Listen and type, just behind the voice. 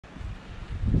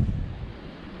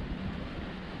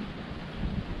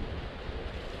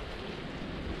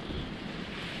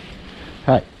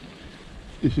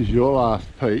This is your last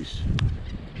piece.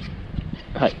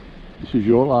 Hey, this is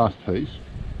your last piece.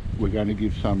 We're going to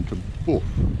give some to Boof.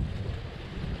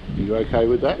 Are you okay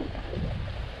with that?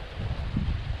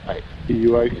 Hey, are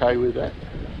you okay with that?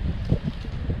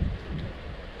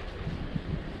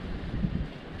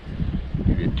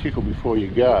 Give you a tickle before you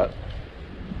go.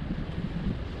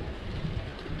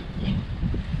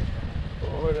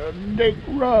 Oh, and a neck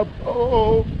rub.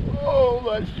 Oh,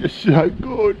 that's just so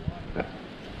good.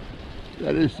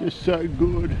 That is just so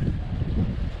good.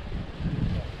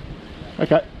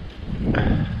 Okay.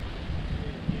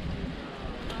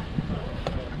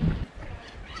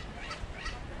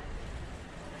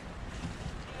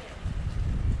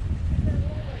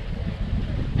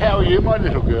 How are you, my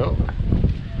little girl?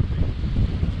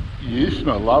 You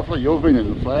smell lovely. You've been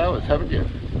in the flowers, haven't you?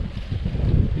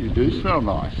 You do smell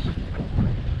nice.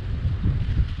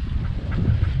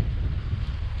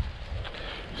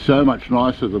 So much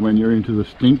nicer than when you're into the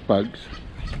stink bugs.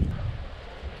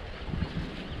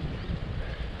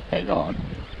 Hang on.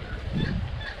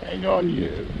 Hang on,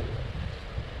 you.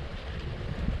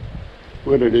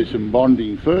 We're going to do some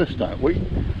bonding first, don't we?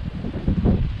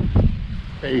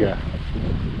 There you go.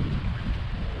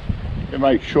 You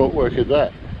make short work of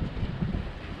that.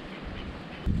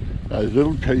 Those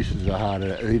little pieces are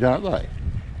harder to eat, aren't they?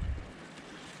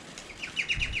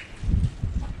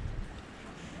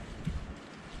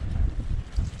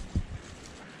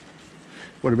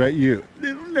 What about you?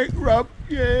 Little neck rub,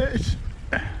 yes.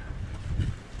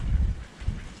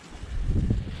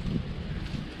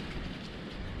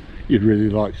 You'd really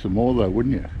like some more though,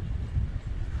 wouldn't you?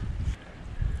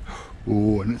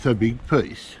 Oh, and it's a big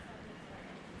piece.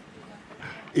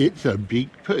 It's a big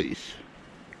piece.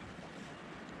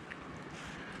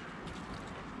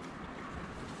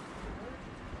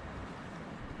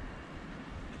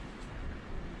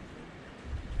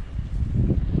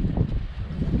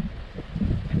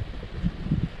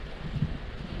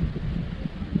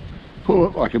 Pull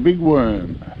it like a big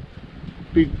worm.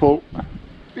 Big pull.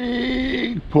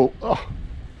 Big pull. Oh.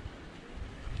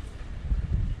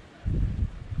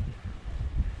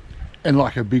 And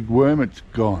like a big worm, it's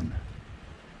gone.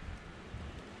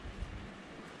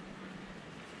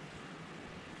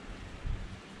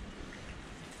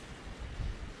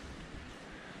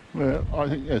 Well, I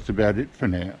think that's about it for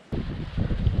now.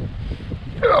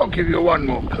 I'll give you one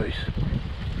more piece.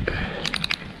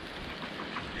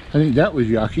 I think that was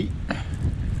yucky.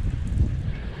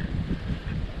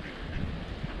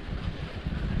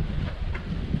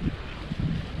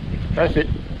 That's it.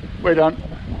 We're done.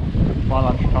 My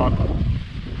lunch time.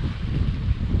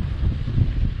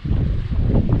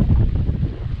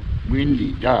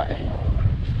 Windy day.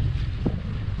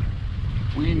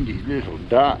 Windy little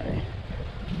day.